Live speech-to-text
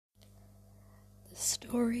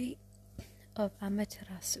Story of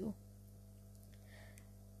Ama-terasu.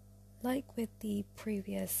 Like with the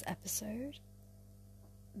previous episode,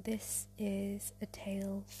 this is a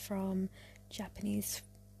tale from Japanese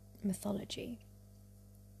mythology,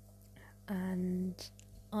 and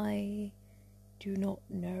I do not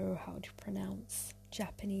know how to pronounce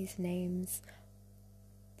Japanese names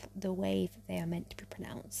the way that they are meant to be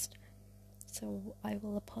pronounced, so I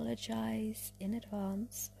will apologize in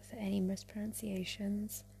advance for any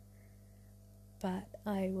mispronunciations, but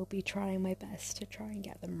I will be trying my best to try and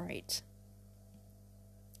get them right.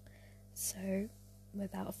 So,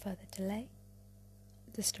 without further delay,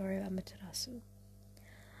 the story of Ama-terasu.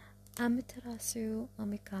 Ama-terasu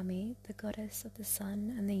Omikami, the goddess of the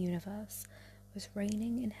sun and the universe, was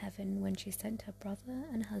reigning in heaven when she sent her brother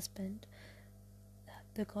and husband,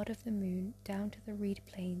 the god of the moon, down to the reed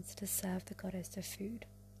plains to serve the goddess of food.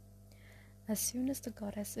 As soon as the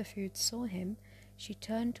goddess of food saw him, she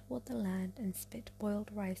turned toward the land and spit boiled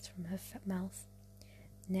rice from her mouth.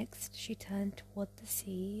 Next, she turned toward the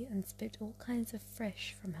sea and spit all kinds of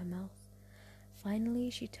fish from her mouth. Finally,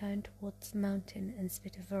 she turned towards the mountain and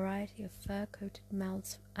spit a variety of fur-coated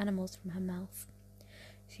animals from her mouth.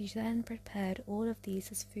 She then prepared all of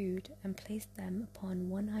these as food and placed them upon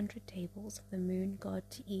 100 tables for the moon god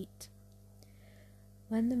to eat.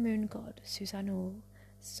 When the moon god, Susano-o,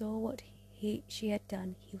 saw what she had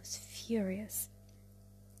done, he was furious.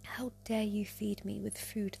 "How dare you feed me with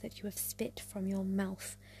food that you have spit from your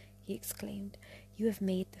mouth?" he exclaimed. "You have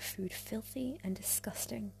made the food filthy and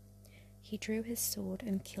disgusting." He drew his sword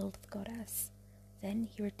and killed the goddess. Then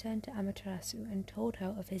he returned to Ama-terasu and told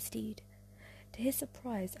her of his deed. To his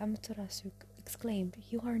surprise, Ama-terasu exclaimed,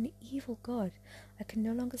 "You are an evil god. I can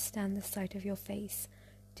no longer stand the sight of your face.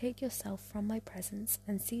 Take yourself from my presence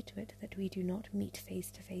and see to it that we do not meet face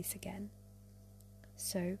to face again."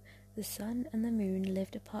 So the sun and the moon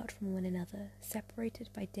lived apart from one another, separated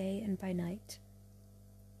by day and by night.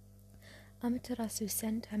 Ama-terasu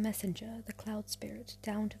sent her messenger, the cloud spirit,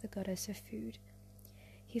 down to the goddess of food.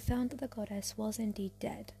 He found that the goddess was indeed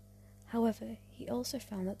dead. However, he also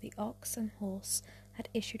found that the ox and horse had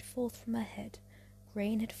issued forth from her head,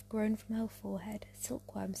 grain had grown from her forehead,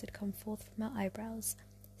 silkworms had come forth from her eyebrows,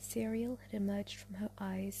 cereal had emerged from her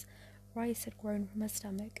eyes, rice had grown from her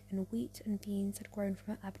stomach, and wheat and beans had grown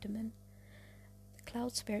from her abdomen. The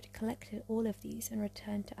cloud spirit collected all of these and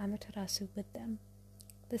returned to Ama-terasu with them.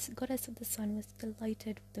 The goddess of the sun was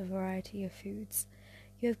delighted with the variety of foods.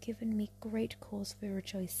 "You have given me great cause for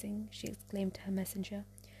rejoicing," she exclaimed to her messenger.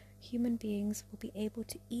 "Human beings will be able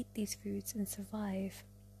to eat these foods and survive."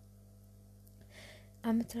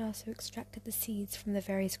 Ama-terasu extracted the seeds from the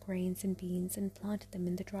various grains and beans and planted them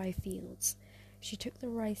in the dry fields. She took the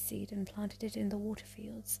rice seed and planted it in the water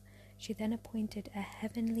fields. She then appointed a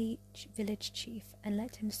heavenly village chief and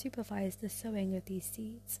let him supervise the sowing of these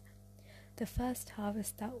seeds. The first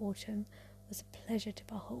harvest that autumn was a pleasure to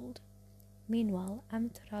behold. Meanwhile,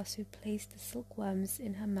 Ama-terasu placed the silkworms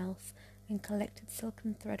in her mouth and collected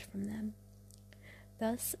silken thread from them.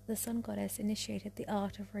 Thus, the sun goddess initiated the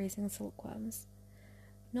art of raising silkworms.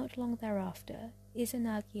 Not long thereafter,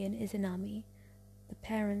 Izanagi and Izanami, the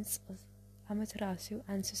parents of Ama-terasu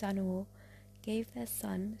and Susano-o, gave their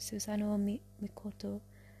son, Susano-o-no-Mikoto,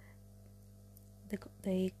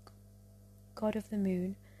 the god of the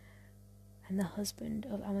moon and the husband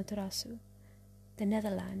of Ama-terasu, the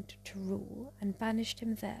Netherland, to rule, and banished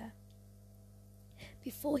him there.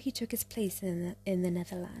 Before he took his place in the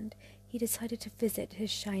Netherland, he decided to visit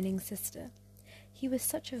his shining sister. He was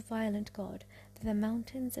such a violent god that the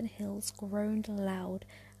mountains and hills groaned aloud,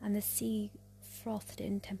 and the sea frothed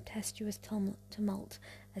in tempestuous tumult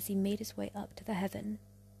as he made his way up to the heaven.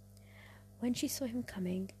 When she saw him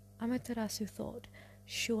coming, Ama-terasu thought,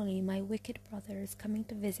 "Surely my wicked brother is coming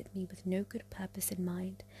to visit me with no good purpose in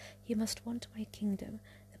mind. He must want my kingdom,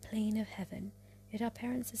 the plane of heaven. Yet our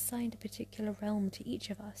parents assigned a particular realm to each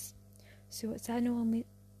of us. So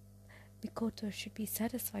Susano-o-no-Mikoto should be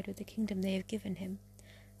satisfied with the kingdom they have given him.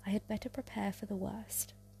 I had better prepare for the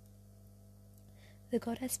worst." The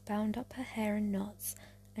goddess bound up her hair in knots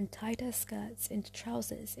and tied her skirts into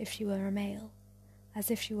trousers as if she were a male.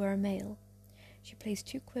 She placed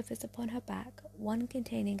 2 quivers upon her back, one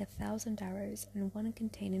containing 1,000 arrows and one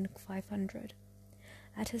containing 500.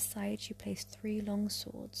 At her side she placed 3 long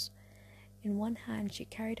swords. In one hand she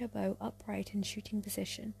carried her bow upright in shooting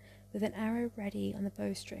position, with an arrow ready on the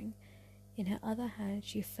bowstring. In her other hand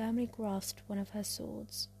she firmly grasped one of her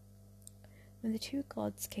swords. When the 2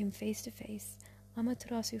 gods came face to face,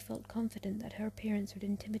 Ama-terasu felt confident that her appearance would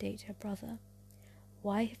intimidate her brother.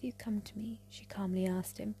 "Why have you come to me?" she calmly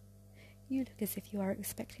asked him. "You look as if you are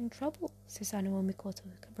expecting trouble," Susano-o-Mikoto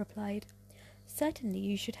replied. "Certainly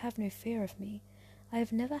you should have no fear of me. I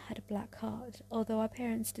have never had a black heart, although our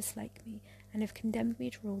parents dislike me and have condemned me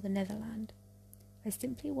to rule the Netherland. I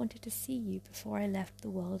simply wanted to see you before I left the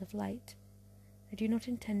world of light. I do not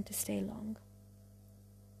intend to stay long."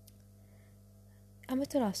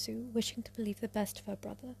 Ama-terasu, wishing to believe the best of her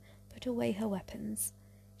brother, put away her weapons.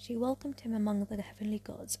 She welcomed him among the heavenly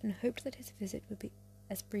gods and hoped that his visit would be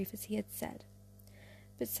as brief as he had said.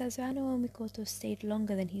 But Susano-o-Mikoto stayed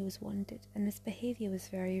longer than he was wanted, and his behavior was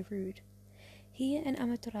very rude. He and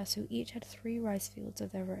Ama-terasu each had 3 rice fields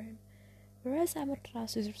of their own. Whereas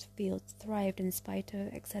Ama-terasu's fields thrived in spite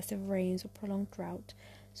of excessive rains or prolonged drought,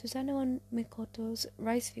 Susano-o-Mikoto's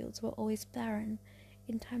rice fields were always barren.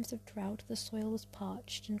 In times of drought, the soil was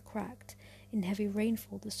parched and cracked. In heavy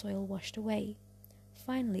rainfall, the soil washed away.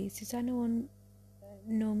 Finally,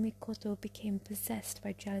 Susano-o-no-Mikoto became possessed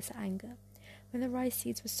by jealous anger. When the rice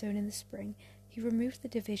seeds were sown in the spring, he removed the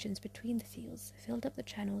divisions between the fields, filled up the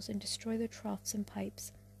channels, and destroyed the troughs and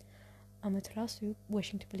pipes. Ama-terasu,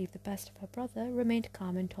 wishing to believe the best of her brother, remained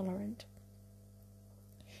calm and tolerant.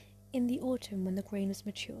 In the autumn, when the grain was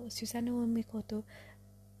mature, Susano-o-Mikoto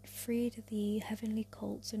freed the heavenly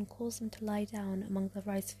colts and caused them to lie down among the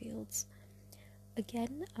rice fields.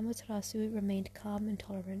 Again, Ama-terasu remained calm and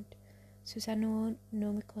tolerant.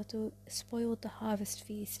 Susano-o-no-Mikoto spoiled the harvest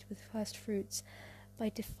feast with first fruits by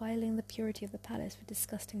defiling the purity of the palace with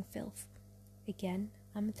disgusting filth. Again,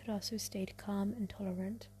 Ama-terasu stayed calm and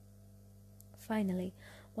tolerant. Finally,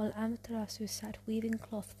 while Ama-terasu sat weaving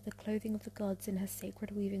cloth for the clothing of the gods in her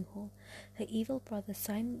sacred weaving hall, her evil brother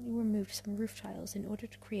silently removed some roof tiles in order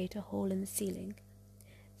to create a hole in the ceiling.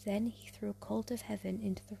 Then he threw a colt of heaven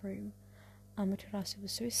into the room. Ama-terasu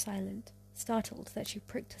was so startled that she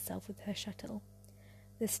pricked herself with her shuttle.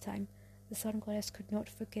 This time, the sun goddess could not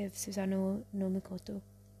forgive Susano-o-no-Mikoto.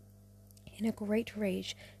 In a great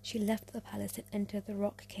rage, she left the palace and entered the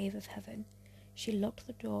rock cave of heaven. She locked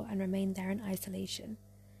the door and remained there in isolation.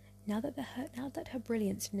 Now that her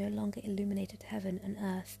brilliance no longer illuminated heaven and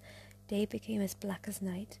earth, day became as black as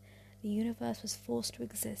night. The universe was forced to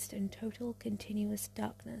exist in total, continuous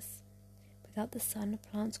darkness. Without the sun,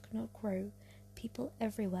 plants could not grow. People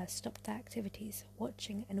everywhere stopped their activities,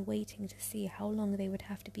 watching and waiting to see how long they would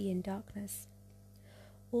have to be in darkness.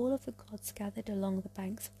 All of the gods gathered along the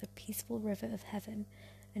banks of the peaceful river of heaven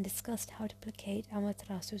and discussed how to placate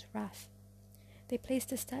Ama-terasu's wrath. They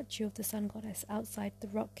placed a statue of the sun goddess outside the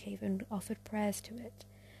rock cave and offered prayers to it.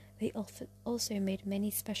 They also made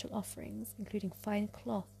many special offerings, including fine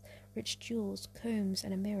cloth, rich jewels, combs,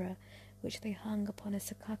 and a mirror, which they hung upon a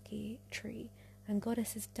sakaki tree, and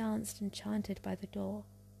goddesses danced and chanted by the door.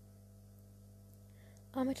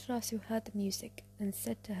 Ama-terasu heard the music and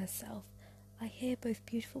said to herself, "I hear both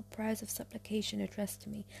beautiful prayers of supplication addressed to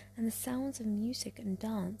me and the sounds of music and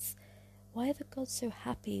dance. Why are the gods so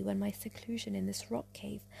happy when my seclusion in this rock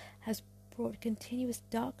cave has brought continuous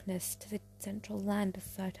darkness to the central land of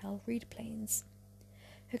fertile reed plains?"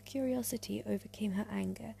 Her curiosity overcame her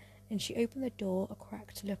anger, and she opened the door a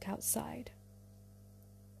crack to look outside.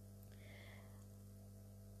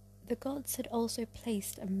 The gods had also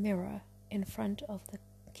placed a mirror in front of the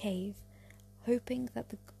cave, hoping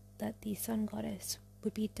that the sun goddess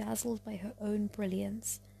would be dazzled by her own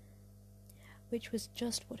brilliance, which was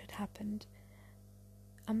just what had happened.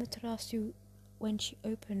 Ama-terasu, when she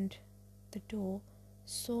opened the door,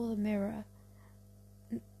 saw the mirror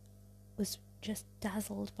and was just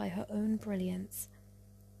dazzled by her own brilliance,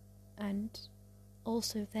 and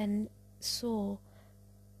also then saw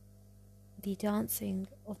the dancing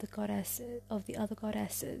of the other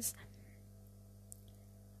goddesses,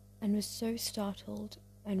 and was so startled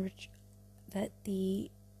that the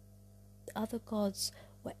other gods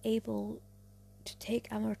were able to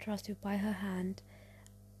take Ama-terasu by her hand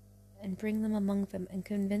and bring them among them and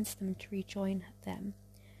convince them to rejoin them.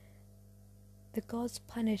 The gods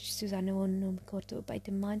punished Susano-o-no-Mikoto by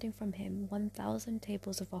demanding from him 1,000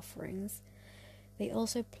 tables of offerings. They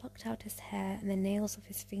also plucked out his hair and the nails of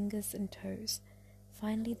his fingers and toes.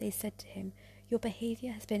 Finally they said to him, "Your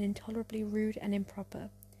behavior has been intolerably rude and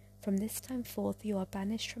improper. From this time forth you are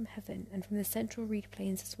banished from heaven and from the central reed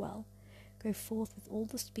plains as well. Go forth with all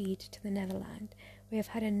the speed to the Netherland. We have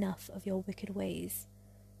had enough of your wicked ways."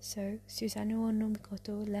 So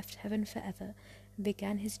Susano-o-no-Mikoto left heaven forever and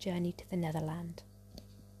began his journey to the Netherland.